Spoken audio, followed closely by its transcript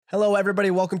Hello,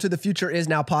 everybody. Welcome to the Future Is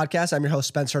Now podcast. I'm your host,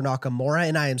 Spencer Nakamura,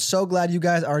 and I am so glad you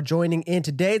guys are joining in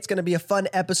today. It's going to be a fun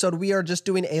episode. We are just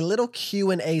doing a little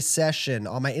Q&A session.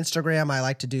 On my Instagram, I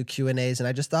like to do Q&As, and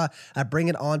I just thought I'd bring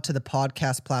it onto the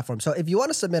podcast platform. So if you want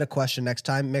to submit a question next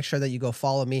time, make sure that you go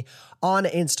follow me on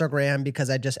Instagram because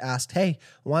I just asked, hey,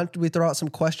 why don't we throw out some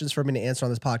questions for me to answer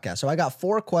on this podcast? So I got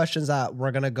 4 questions that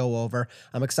we're going to go over.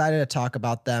 I'm excited to talk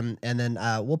about them, and then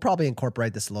we'll probably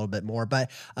incorporate this a little bit more. But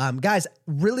guys,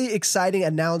 really exciting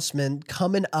announcement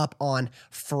coming up on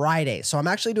Friday. So I'm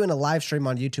actually doing a live stream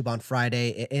on YouTube on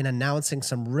Friday and announcing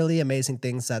some really amazing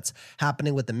things that's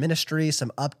happening with the ministry,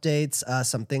 some updates,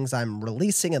 some things I'm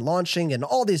releasing and launching and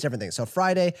all these different things. So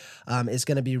Friday is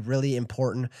going to be really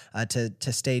important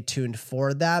to stay tuned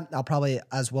for that. I'll probably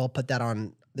as well put that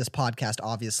on this podcast,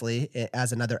 obviously,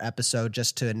 as another episode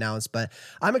just to announce, but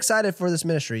I'm excited for this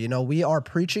ministry. You know, we are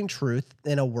preaching truth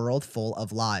in a world full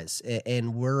of lies,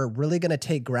 and we're really going to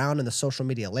take ground in the social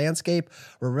media landscape.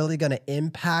 We're really going to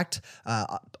impact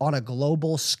on a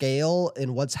global scale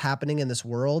in what's happening in this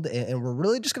world, and we're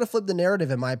really just going to flip the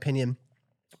narrative, in my opinion,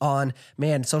 on,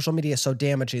 man, social media is so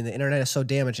damaging. The internet is so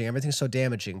damaging. Everything's so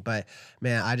damaging. But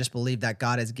man, I just believe that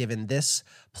God has given this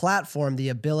platform the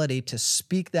ability to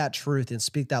speak that truth and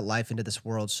speak that life into this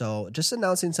world. So just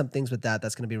announcing some things with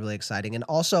that's going to be really exciting. And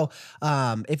also,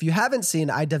 if you haven't seen,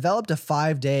 I developed a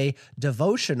 5-day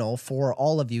devotional for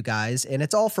all of you guys, and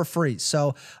it's all for free.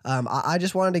 So I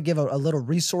just wanted to give a little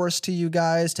resource to you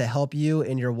guys to help you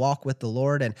in your walk with the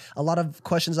Lord. And a lot of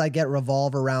questions I get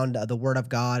revolve around the Word of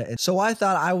God. And so I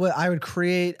thought I would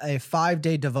create a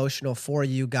 5-day devotional for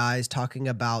you guys talking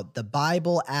about the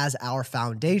Bible as our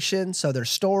foundation. So there's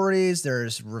stories,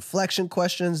 there's reflection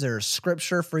questions, there's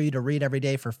scripture for you to read every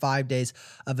day for 5 days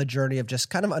of a journey of just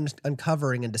kind of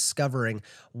uncovering and discovering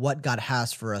what God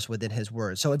has for us within His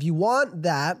Word. So if you want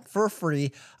that for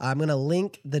free, I'm going to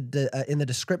link in the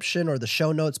description or the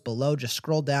show notes below. Just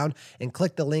scroll down and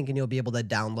click the link and you'll be able to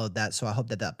download that. So I hope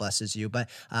that blesses you. But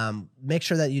make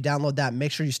sure that you download that.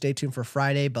 Make sure you stay tuned for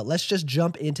Friday. But let's just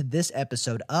jump into this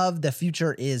episode of The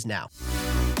Future Is Now.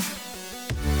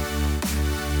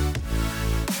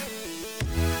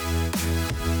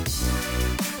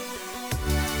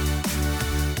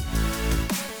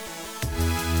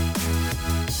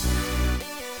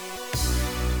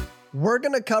 We're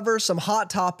going to cover some hot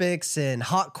topics and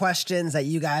hot questions that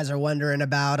you guys are wondering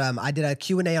about. I did a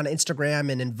Q&A on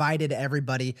Instagram and invited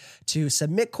everybody to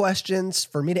submit questions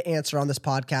for me to answer on this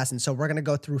podcast. And so we're going to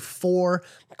go through 4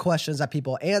 questions that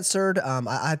people answered.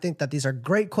 I think that these are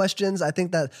great questions. I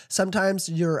think that sometimes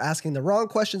you're asking the wrong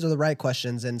questions or the right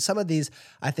questions. And some of these,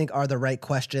 I think, are the right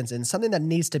questions and something that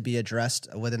needs to be addressed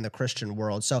within the Christian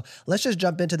world. So let's just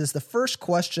jump into this. The first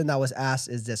question that was asked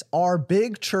is this: are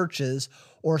big churches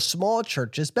or small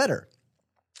churches better?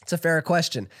 It's a fair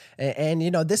question. And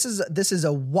you know, this is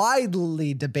a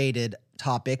widely debated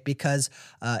topic because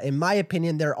in my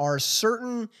opinion, there are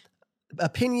certain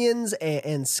opinions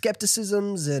and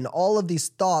skepticisms and all of these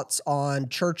thoughts on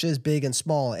churches, big and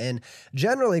small. And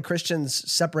generally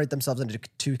Christians separate themselves into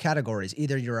 2 categories.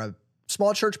 Either you're a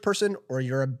small church person or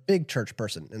you're a big church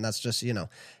person. And that's just, you know,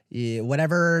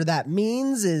 whatever that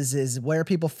means is where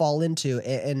people fall into.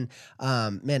 And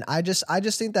man, I just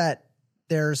think that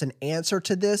there's an answer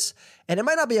to this, and it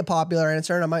might not be a popular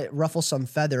answer and I might ruffle some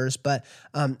feathers, but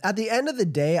at the end of the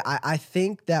day, I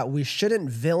think that we shouldn't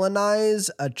villainize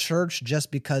a church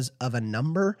just because of a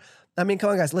number. I mean, come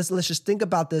on guys, let's just think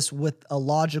about this with a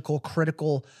logical,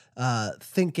 critical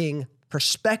thinking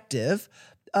perspective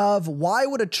of why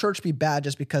would a church be bad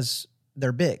just because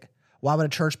they're big? Why would a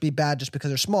church be bad just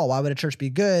because they're small? Why would a church be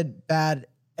good, bad,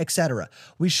 etc.?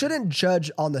 We shouldn't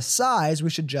judge on the size. We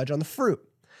should judge on the fruit.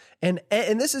 And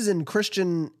this is in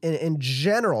in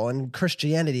general, in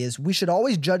Christianity, is we should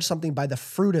always judge something by the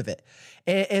fruit of it.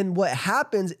 And what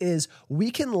happens is we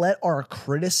can let our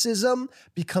criticism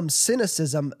become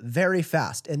cynicism very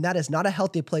fast. And that is not a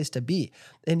healthy place to be.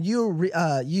 And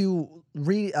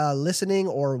listening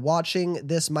or watching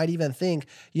this might even think,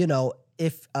 you know,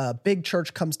 if a big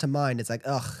church comes to mind, it's like,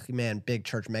 ugh, man, big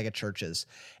church, mega churches.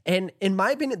 And in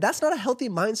my opinion, that's not a healthy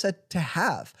mindset to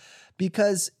have,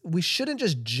 because we shouldn't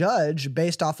just judge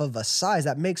based off of a size.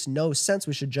 That makes no sense.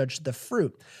 We should judge the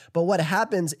fruit. But what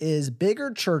happens is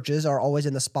bigger churches are always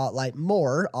in the spotlight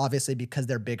more, obviously, because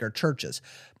they're bigger churches.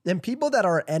 And people that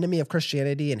are enemy of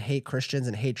Christianity and hate Christians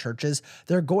and hate churches,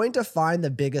 they're going to find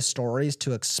the biggest stories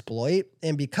to exploit.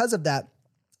 And because of that,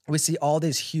 we see all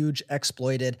these huge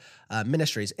exploited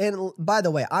ministries. And by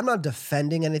the way, I'm not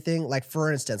defending anything. Like,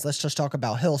 for instance, let's just talk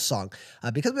about Hillsong,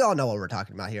 because we all know what we're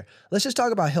talking about here. Let's just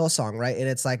talk about Hillsong, right? And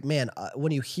it's like, man,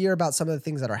 when you hear about some of the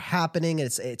things that are happening,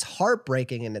 it's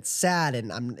heartbreaking and it's sad.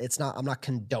 And I'm not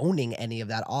condoning any of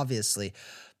that, obviously.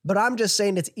 But I'm just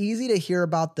saying it's easy to hear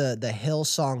about the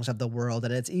Hillsongs of the world,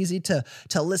 and it's easy to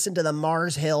listen to the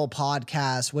Mars Hill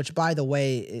podcast, which, by the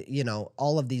way,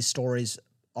 all of these stories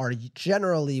are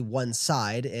generally one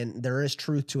side, and there is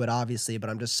truth to it, obviously, but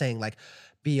I'm just saying, like,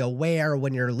 be aware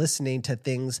when you're listening to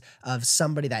things of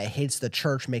somebody that hates the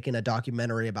church making a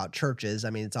documentary about churches. I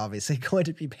mean, it's obviously going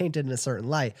to be painted in a certain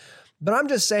light, but I'm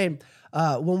just saying,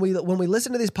 when we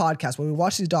listen to these podcasts, when we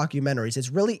watch these documentaries, it's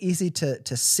really easy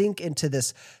to sink into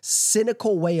this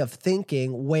cynical way of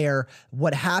thinking where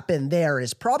what happened there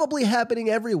is probably happening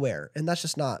everywhere, and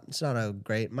it's not a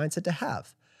great mindset to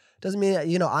have. Doesn't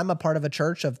mean, I'm a part of a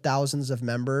church of thousands of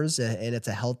members, and it's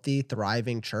a healthy,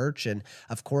 thriving church. And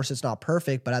of course, it's not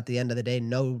perfect, but at the end of the day,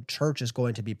 no church is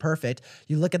going to be perfect.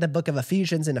 You look at the book of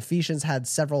Ephesians, and Ephesians had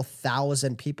several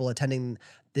thousand people attending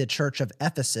the church of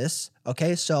Ephesus.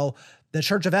 Okay, so the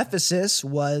church of Ephesus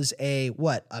was a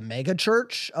mega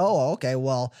church? Oh, okay.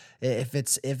 Well, if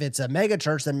it's a mega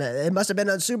church, then it must have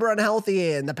been super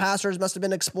unhealthy, and the pastors must have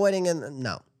been exploiting. And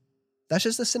no. That's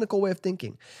just a cynical way of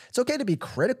thinking. It's okay to be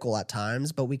critical at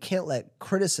times, but we can't let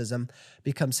criticism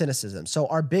become cynicism. So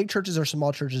are big churches or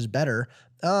small churches better?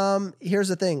 Here's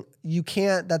the thing. You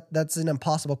can't, that's an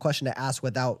impossible question to ask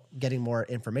without getting more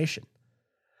information.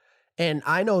 And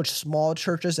I know small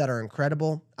churches that are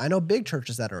incredible. I know big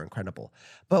churches that are incredible.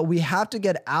 But we have to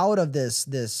get out of this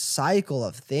cycle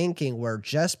of thinking where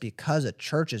just because a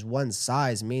church is one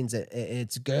size means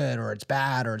it's good or it's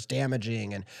bad or it's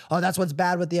damaging. And, that's what's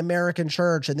bad with the American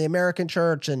church and the American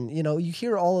church. And, you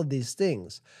hear all of these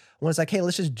things when it's like, hey,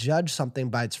 let's just judge something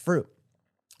by its fruit.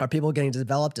 Are people getting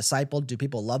developed, discipled? Do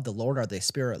people love the Lord? Are they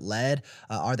spirit-led?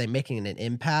 Are they making an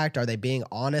impact? Are they being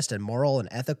honest and moral and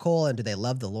ethical? And do they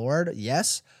love the Lord?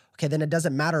 Yes. Okay, then it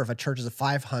doesn't matter if a church is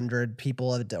 500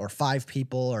 people or 5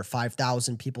 people or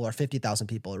 5,000 people or 50,000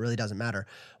 people. It really doesn't matter.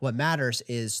 What matters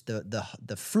is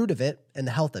the fruit of it and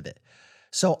the health of it.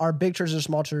 So are big churches or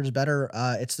small churches better?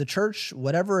 It's the church,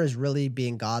 whatever is really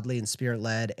being godly and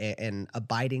spirit-led and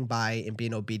abiding by and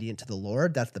being obedient to the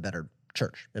Lord, that's the better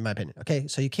church, in my opinion. Okay,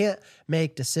 so you can't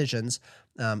make decisions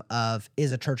of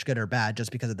is a church good or bad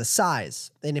just because of the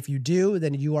size. And if you do,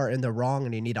 then you are in the wrong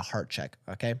and you need a heart check.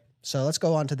 Okay, so let's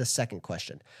go on to the second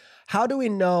question. How do we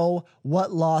know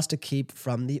what laws to keep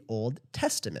from the Old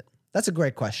Testament? That's a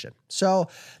great question. So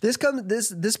this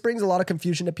brings a lot of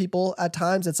confusion to people at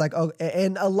times. It's like,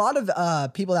 and a lot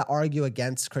of people that argue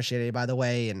against Christianity, by the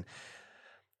way, and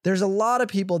there's a lot of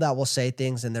people that will say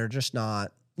things and they're just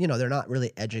not, they're not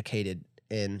really educated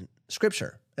in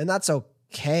scripture, and that's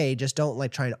okay. Just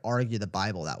don't try and argue the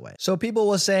Bible that way. So people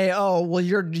will say, oh, well,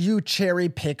 you cherry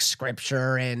pick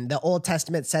scripture and the Old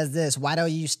Testament says this. Why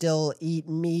don't you still eat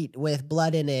meat with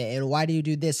blood in it? And why do you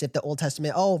do this if the Old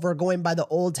Testament, if we're going by the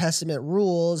Old Testament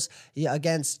rules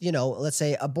against, let's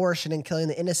say abortion and killing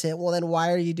the innocent, well, then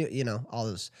why are you doing, all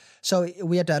those. So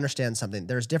we have to understand something.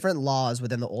 There's different laws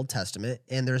within the Old Testament,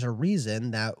 and there's a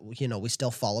reason that, we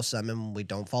still follow some and we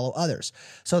don't follow others.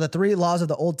 So the 3 laws of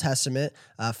the Old Testament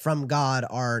from God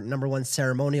are, number 1,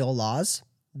 ceremonial laws.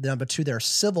 Number 2, there are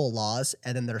civil laws,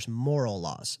 and then there's moral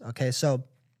laws. Okay, so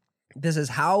this is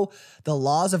how the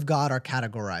laws of God are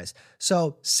categorized.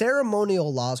 So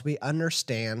ceremonial laws we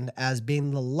understand as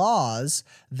being the laws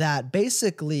that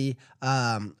basically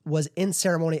was in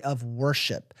ceremony of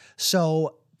worship.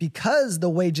 So because the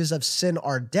wages of sin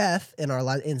are death in our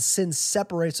lives, and sin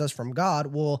separates us from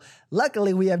God, well,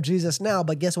 luckily we have Jesus now,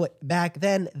 but guess what? Back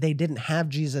then, they didn't have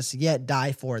Jesus yet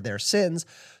die for their sins.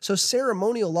 So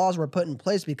ceremonial laws were put in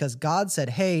place because God said,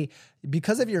 hey,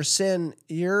 because of your sin,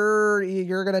 you're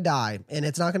going to die, and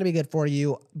it's not going to be good for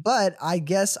you, but I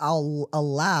guess I'll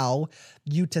allow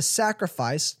you to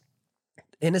sacrifice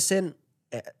innocent,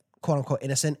 quote unquote,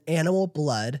 innocent animal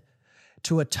blood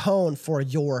to atone for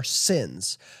your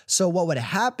sins. So what would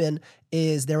happen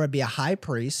is there would be a high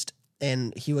priest,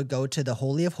 and he would go to the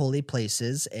Holy of Holy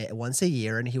Places once a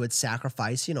year, and he would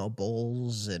sacrifice,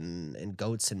 bulls and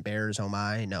goats and bears. Oh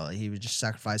my, no, he would just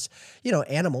sacrifice,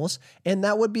 animals. And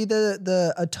that would be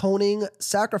the atoning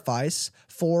sacrifice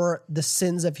for the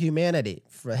sins of humanity.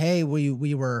 Hey,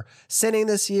 we were sinning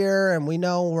this year, and we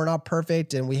know we're not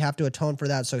perfect, and we have to atone for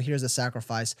that. So here's a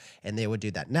sacrifice, and they would do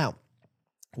that. Now,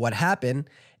 what happened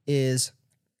is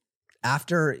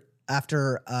after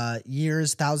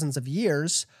years, thousands of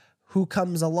years, who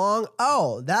comes along?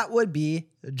 Oh, that would be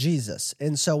Jesus.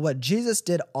 And so what Jesus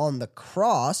did on the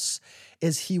cross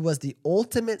is he was the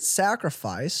ultimate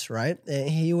sacrifice, right? And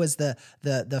he was the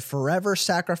forever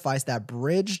sacrifice that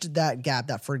bridged that gap,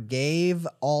 that forgave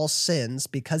all sins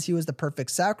because he was the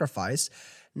perfect sacrifice.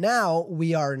 Now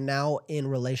we are now in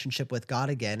relationship with God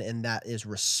again, and that is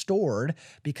restored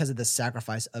because of the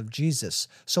sacrifice of Jesus.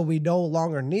 So we no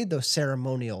longer need those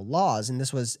ceremonial laws. And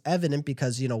this was evident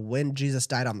because, when Jesus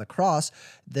died on the cross,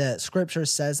 the scripture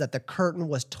says that the curtain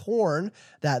was torn,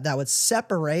 that would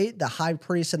separate the high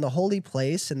priest and the holy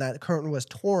place. And that curtain was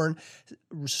torn,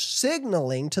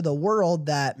 signaling to the world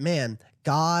that, man,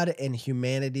 God and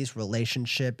humanity's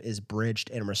relationship is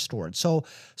bridged and restored. So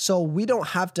we don't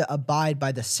have to abide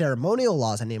by the ceremonial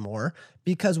laws anymore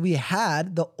because we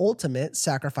had the ultimate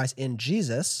sacrifice in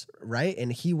Jesus, right?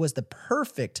 And he was the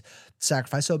perfect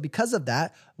sacrifice. So because of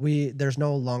that, there's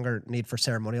no longer need for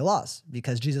ceremonial laws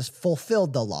because Jesus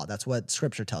fulfilled the law. That's what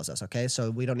scripture tells us, okay?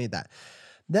 So we don't need that.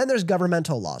 Then there's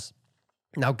governmental laws.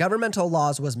 Now, governmental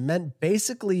laws was meant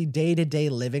basically day-to-day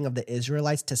living of the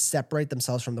Israelites to separate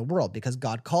themselves from the world because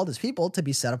God called his people to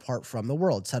be set apart from the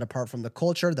world, set apart from the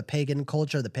culture, the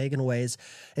pagan ways.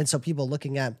 And so people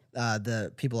looking at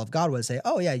the people of God would say,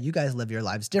 oh yeah, you guys live your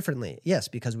lives differently. Yes,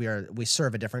 because we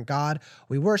serve a different God.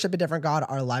 We worship a different God.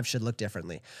 Our lives should look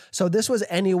differently. So this was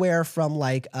anywhere from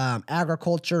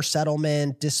agriculture,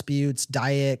 settlement, disputes,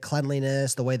 diet,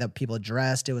 cleanliness, the way that people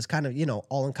dressed. It was kind of,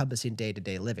 all-encompassing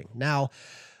day-to-day living. Now,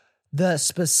 the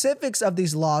specifics of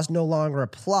these laws no longer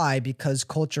apply because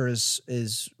culture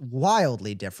is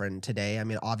wildly different today. I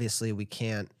mean, obviously we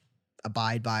can't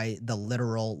abide by the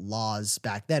literal laws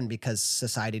back then because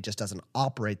society just doesn't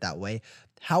operate that way.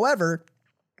 However,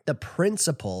 the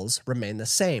principles remain the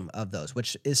same of those,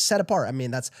 which is set apart. I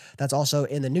mean, that's also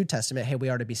in the New Testament. Hey, we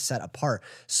are to be set apart.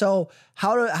 So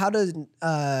how do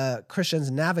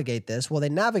Christians navigate this? Well, they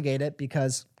navigate it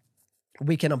because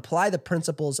we can apply the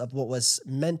principles of what was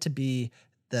meant to be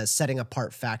the setting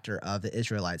apart factor of the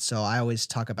Israelites. So I always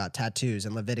talk about tattoos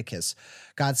in Leviticus.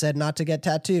 God said not to get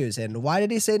tattoos. And why did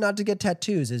he say not to get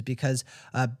tattoos? Is because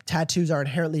tattoos are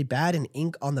inherently bad and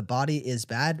ink on the body is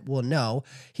bad? Well, no.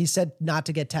 He said not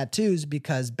to get tattoos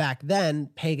because back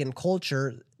then, pagan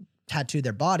culture tattooed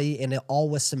their body, and it all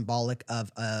was symbolic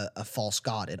of a false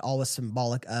god. It all was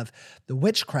symbolic of the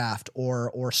witchcraft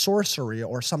or sorcery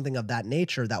or something of that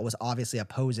nature that was obviously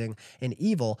opposing and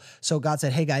evil. So God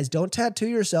said, hey guys, don't tattoo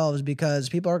yourselves because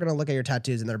people are going to look at your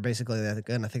tattoos and they're basically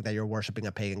going to think that you're worshiping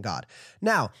a pagan god.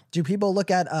 Now, do people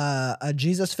look at a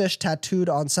Jesus fish tattooed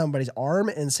on somebody's arm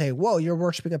and say, whoa, you're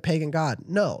worshiping a pagan god?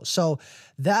 No. So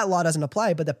that law doesn't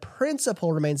apply, but the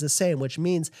principle remains the same, which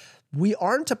means we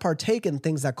aren't to partake in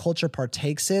things that culture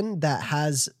partakes in that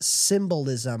has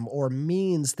symbolism or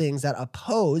means things that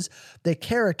oppose the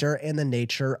character and the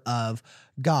nature of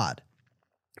God.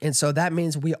 And so that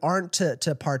means we aren't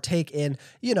to partake in,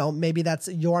 maybe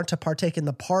you aren't to partake in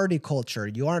the party culture.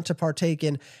 You aren't to partake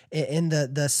in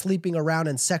the sleeping around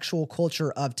and sexual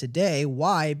culture of today.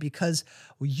 Why? Because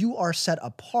you are set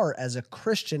apart as a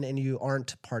Christian and you aren't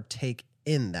to partake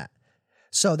in that.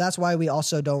 So that's why we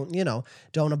also don't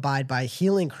abide by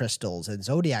healing crystals and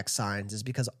zodiac signs, is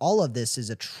because all of this is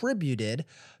attributed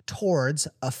towards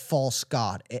a false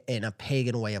god and a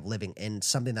pagan way of living and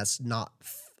something that's not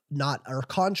or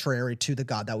contrary to the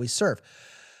God that we serve.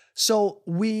 So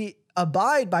we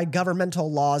abide by governmental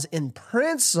laws in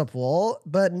principle,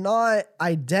 but not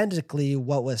identically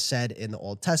what was said in the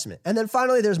Old Testament. And then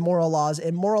finally, there's moral laws,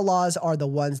 and moral laws are the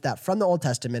ones that from the Old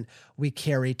Testament we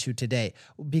carry to today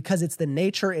because it's the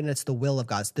nature and it's the will of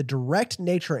God. It's the direct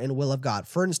nature and will of God.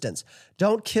 For instance,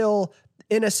 don't kill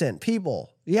innocent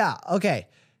people. Yeah, okay.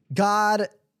 God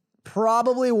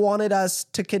probably wanted us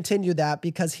to continue that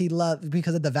because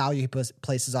because of the value he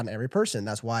places on every person.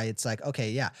 That's why it's like, okay,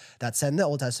 yeah, that said in the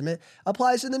Old Testament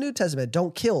applies in the New Testament.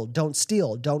 Don't kill, don't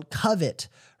steal, don't covet,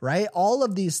 right? All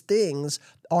of these things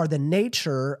are the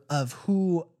nature of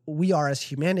who we are as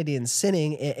humanity and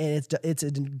sinning, and it's a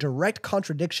direct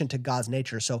contradiction to God's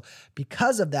nature. So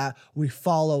because of that, we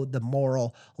follow the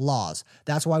moral laws.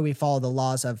 That's why we follow the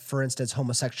laws of, for instance,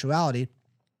 homosexuality.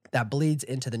 That bleeds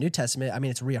into the New Testament. I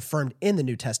mean, it's reaffirmed in the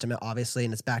New Testament, obviously,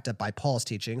 and it's backed up by Paul's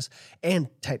teachings. And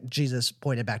Jesus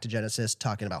pointed back to Genesis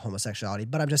talking about homosexuality.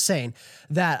 But I'm just saying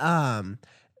that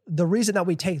the reason that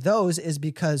we take those is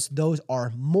because those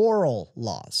are moral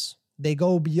laws. They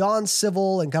go beyond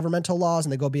civil and governmental laws,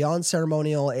 and they go beyond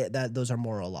ceremonial. Those are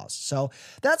moral laws. So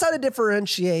that's how to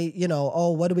differentiate,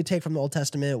 what do we take from the Old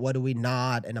Testament? What do we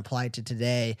not, and apply it to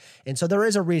today? And so there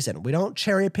is a reason. We don't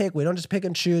cherry pick. We don't just pick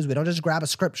and choose. We don't just grab a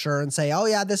scripture and say, oh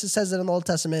yeah, this says it in the Old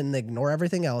Testament, and ignore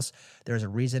everything else. There's a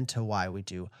reason to why we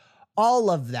do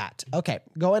all of that. Okay,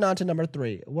 going on to number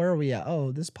 3. Where are we at?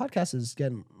 Oh, this podcast is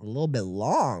getting a little bit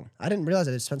long. I didn't realize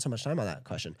I spent so much time on that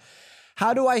question.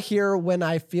 How do I hear when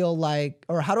I feel like,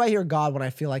 or how do I hear God when I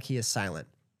feel like he is silent?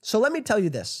 So let me tell you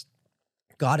this.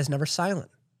 God is never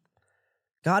silent.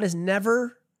 God is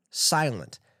never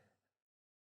silent.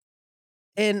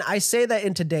 And I say that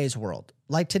in today's world.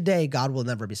 Like today, God will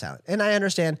never be silent. And I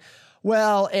understand,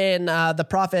 well, in the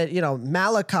prophet,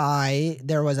 Malachi,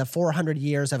 there was a 400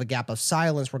 years of a gap of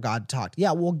silence where God talked.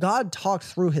 Yeah, well, God talked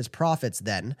through his prophets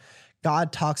then.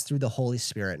 God talks through the Holy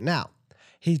Spirit now.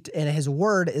 And his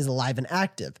word is alive and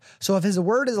active. So if his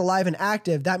word is alive and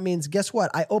active, that means, guess what?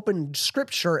 I open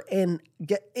scripture and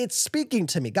it's speaking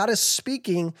to me. God is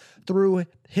speaking through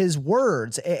his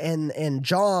words, and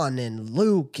John and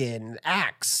Luke and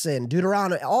Acts and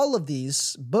Deuteronomy, all of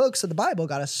these books of the Bible,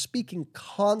 God is speaking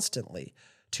constantly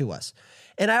to us.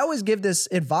 And I always give this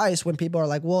advice when people are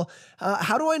like, well,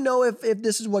 how do I know if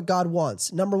this is what God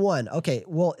wants? Number one, okay,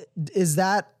 well, is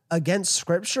that against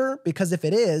scripture? Because if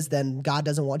it is, then God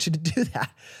doesn't want you to do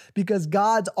that, because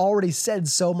God's already said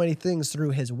so many things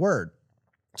through his word.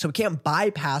 So we can't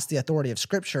bypass the authority of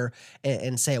scripture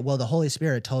and say, well, the Holy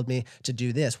Spirit told me to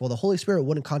do this. Well, the Holy Spirit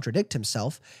wouldn't contradict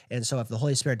himself. And so if the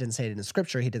Holy Spirit didn't say it in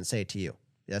scripture, he didn't say it to you.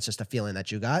 That's just a feeling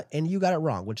that you got, and you got it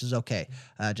wrong, which is okay.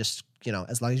 Just,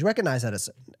 as long as you recognize that it's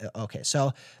okay.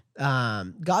 So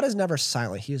God is never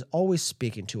silent. He is always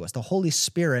speaking to us. The Holy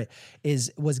Spirit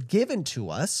was given to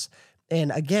us.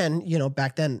 And again,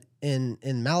 back then in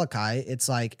Malachi, it's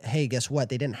like, hey, guess what?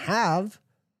 They didn't have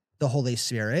the Holy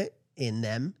Spirit in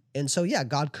them. And so, yeah,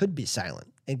 God could be silent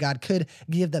and God could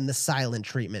give them the silent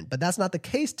treatment. But that's not the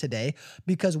case today,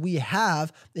 because we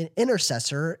have an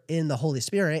intercessor in the Holy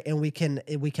Spirit, and we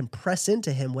can press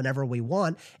into him whenever we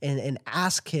want and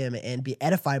ask him and be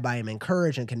edified by him,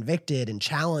 encouraged and convicted and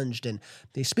challenged. And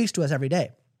he speaks to us every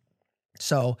day.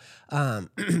 So,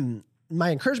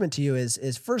 my encouragement to you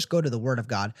is first go to the word of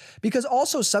God, because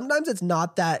also sometimes it's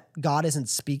not that God isn't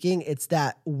speaking. It's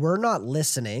that we're not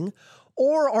listening,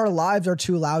 or our lives are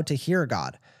too loud to hear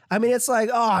God. I mean, it's like,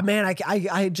 oh man, I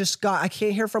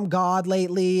can't hear from God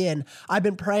lately, and I've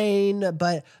been praying,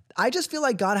 but I just feel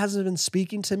like God hasn't been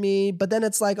speaking to me. But then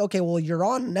it's like, okay, well, you're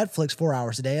on Netflix 4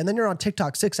 hours a day, and then you're on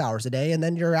TikTok 6 hours a day, and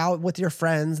then you're out with your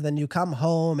friends, and then you come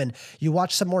home and you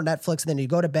watch some more Netflix, and then you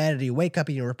go to bed, and you wake up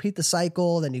and you repeat the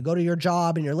cycle, then you go to your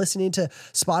job and you're listening to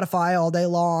Spotify all day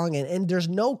long, and there's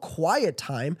no quiet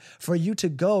time for you to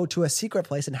go to a secret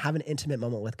place and have an intimate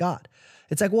moment with God.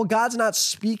 It's like, well, God's not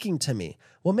speaking to me.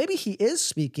 Well, maybe he is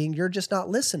speaking, you're just not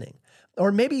listening.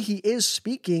 Or maybe he is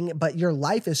speaking, but your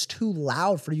life is too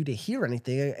loud for you to hear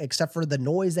anything except for the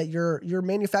noise that you're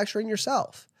manufacturing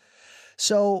yourself.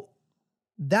 So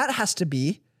that has to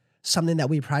be something that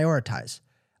we prioritize.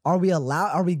 Are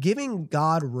we giving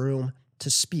God room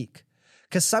to speak?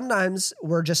 Because sometimes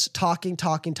we're just talking,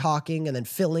 and then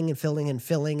filling,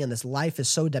 and this life is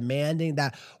so demanding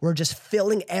that we're just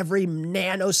filling every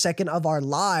nanosecond of our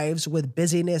lives with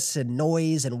busyness and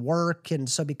noise and work. And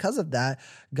so because of that,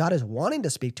 God is wanting to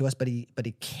speak to us, but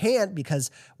he can't,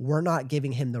 because we're not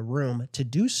giving him the room to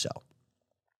do so.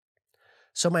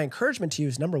 So my encouragement to you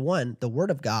is, number one, the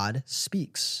word of God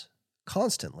speaks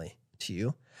constantly to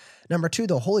you. Number two,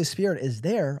 the Holy Spirit is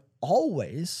there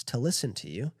always to listen to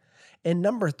you. And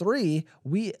number three,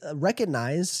 we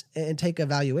recognize and take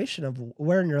evaluation of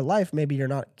where in your life maybe you're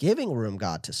not giving room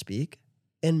God to speak,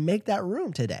 and make that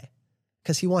room today,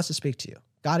 because he wants to speak to you.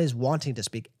 God is wanting to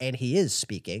speak, and he is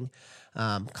speaking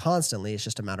constantly. It's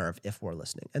just a matter of if we're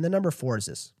listening. And then number four is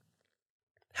this: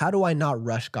 how do I not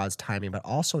rush God's timing, but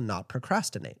also not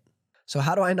procrastinate? So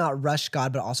how do I not rush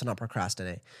God, but also not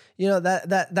procrastinate?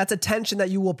 That's a tension that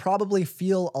you will probably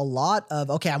feel a lot of.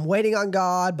 Okay, I'm waiting on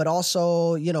God, but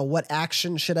also, what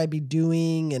action should I be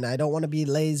doing? And I don't want to be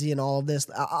lazy and all of this.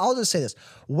 I'll just say this: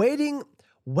 waiting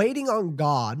on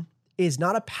God is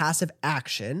not a passive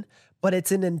action, but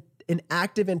it's an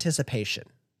active anticipation.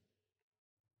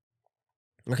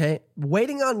 Okay,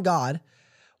 waiting on God.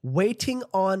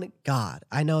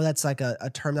 I know that's like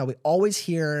a term that we always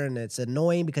hear, and it's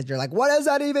annoying because you're like, what does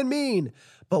that even mean?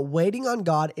 But waiting on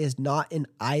God is not an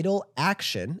idle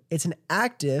action. It's an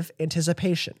active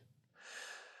anticipation.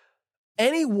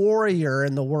 Any warrior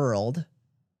in the world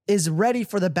is ready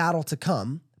for the battle to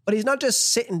come, But he's not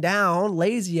just sitting down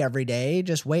lazy every day,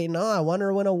 just waiting. Oh, I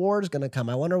wonder when a war is going to come.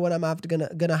 I wonder when I'm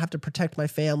gonna have to protect my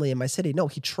family and my city. No,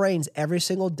 he trains every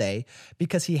single day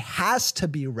because he has to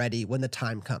be ready when the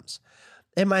time comes.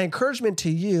 And my encouragement to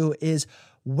you is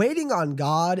waiting on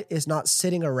God is not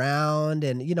sitting around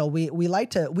and, we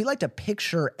like to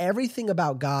picture everything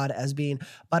about God as being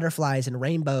butterflies and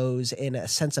rainbows and a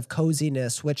sense of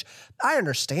coziness, which I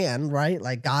understand, right?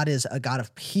 Like God is a God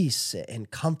of peace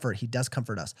and comfort. He does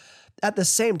comfort us. At the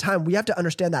same time, we have to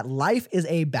understand that life is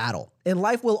a battle, and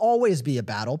life will always be a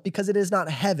battle because it is not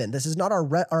heaven. This is not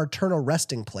our eternal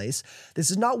resting place.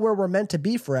 This is not where we're meant to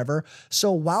be forever.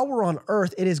 So while we're on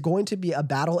earth, it is going to be a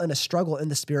battle and a struggle in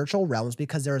the spiritual realms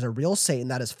because there is a real Satan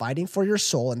that is fighting for your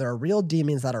soul, and there are real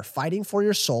demons that are fighting for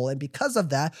your soul. And because of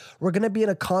that, we're going to be in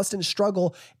a constant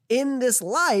struggle in this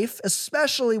life,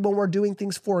 especially when we're doing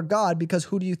things for God, because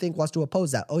who do you think wants to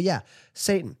oppose that? Oh yeah,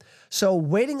 Satan. So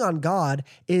waiting on God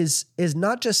is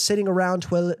not just sitting around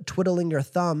twiddling your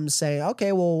thumbs saying,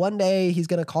 okay, well, one day he's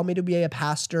going to call me to be a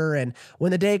pastor. And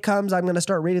when the day comes, I'm going to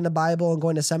start reading the Bible and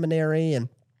going to seminary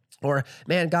or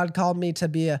man, God called me to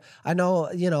be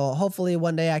hopefully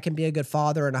one day I can be a good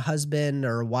father and a husband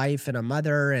or a wife and a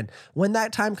mother. And when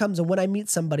that time comes and when I meet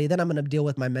somebody, then I'm going to deal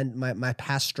with my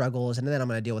past struggles and then I'm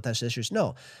going to deal with those issues.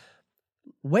 No.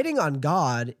 Waiting on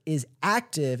God is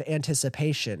active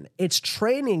anticipation. It's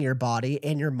training your body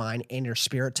and your mind and your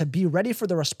spirit to be ready for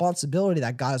the responsibility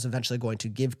that God is eventually going to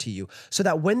give to you so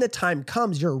that when the time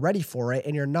comes, you're ready for it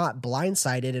and you're not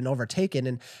blindsided and overtaken.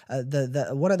 And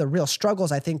one of the real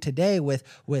struggles I think today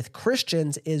with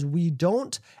Christians is we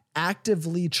don't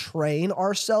actively train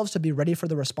ourselves to be ready for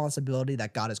the responsibility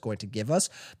that God is going to give us,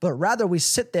 but rather we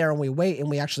sit there and we wait and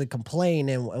we actually complain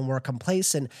and we're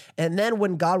complacent. And then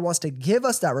when God wants to give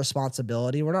us that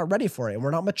responsibility, we're not ready for it and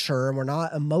we're not mature and we're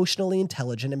not emotionally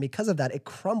intelligent. And because of that, it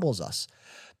crumbles us.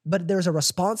 But there's a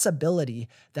responsibility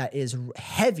that is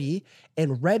heavy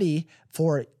and ready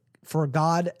for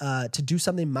God to do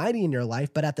something mighty in your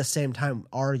life. But at the same time,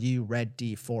 are you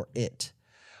ready for it?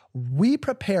 We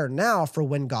prepare now for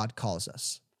when God calls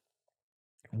us.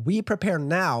 We prepare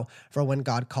now for when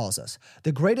God calls us.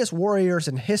 The greatest warriors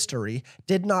in history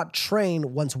did not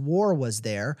train once war was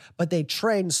there, but they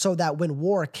trained so that when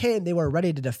war came, they were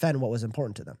ready to defend what was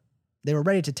important to them. They were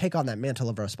ready to take on that mantle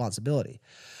of responsibility.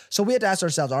 So we had to ask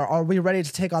ourselves, are we ready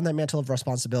to take on that mantle of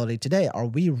responsibility today? Are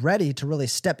we ready to really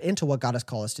step into what God has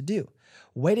called us to do?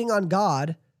 Waiting on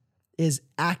God is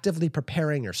actively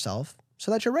preparing yourself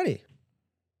so that you're ready.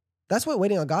 That's what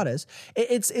waiting on God is.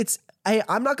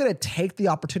 I'm not going to take the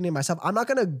opportunity myself. I'm not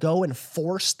going to go and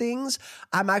force things.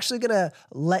 I'm actually going to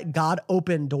let God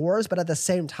open doors, but at the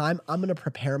same time, I'm going to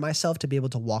prepare myself to be able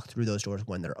to walk through those doors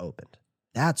when they're opened.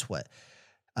 That's what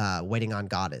waiting on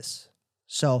God is.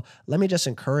 So let me just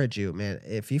encourage you, man,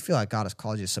 if you feel like God has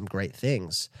called you some great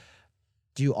things,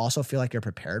 do you also feel like you're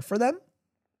prepared for them?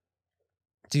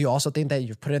 Do you also think that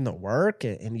you've put in the work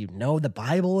and you know the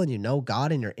Bible and you know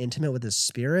God and you're intimate with His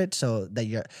Spirit so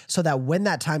that when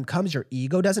that time comes, your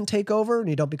ego doesn't take over and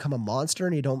you don't become a monster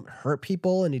and you don't hurt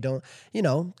people and you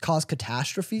don't, cause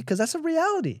catastrophe? Because that's a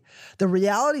reality. The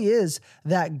reality is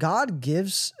that God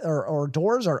gives or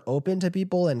doors are open to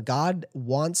people and God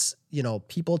wants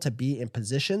people to be in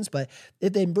positions, but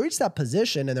if they reach that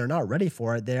position and they're not ready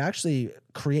for it, they actually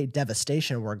create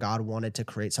devastation where God wanted to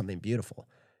create something beautiful.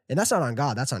 And that's not on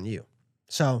God, that's on you.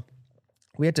 So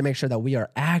we have to make sure that we are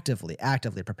actively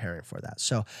preparing for that.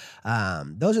 So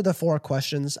those are the 4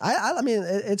 questions. I mean,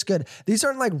 it's good. These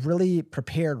aren't like really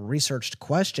prepared, researched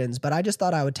questions, but I just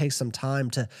thought I would take some time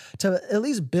to at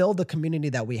least build the community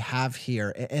that we have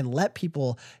here and let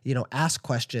people, ask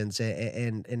questions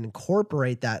and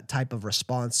incorporate that type of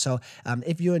response. So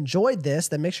if you enjoyed this,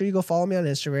 then make sure you go follow me on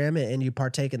Instagram and you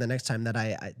partake in the next time that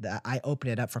I open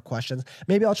it up for questions.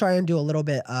 Maybe I'll try and do a little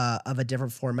bit of a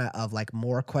different format of like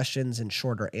more questions and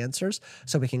shorter answers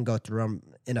so we can go through them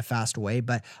in a fast way.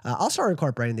 But I'll start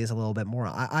incorporating these a little bit more.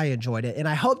 I enjoyed it and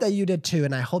I hope that you did too.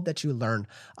 And I hope that you learned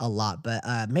a lot, but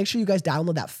make sure you guys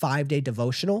download that 5-day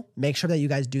devotional. Make sure that you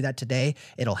guys do that today.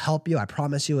 It'll help you. I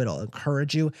promise you, it'll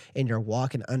encourage you in your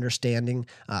walk and understanding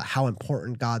how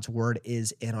important God's word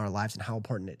is in our lives and how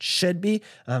important it should be.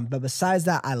 But besides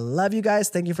that, I love you guys.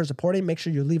 Thank you for supporting. Make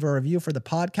sure you leave a review for the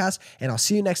podcast and I'll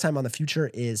see you next time on The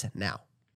Future Is Now.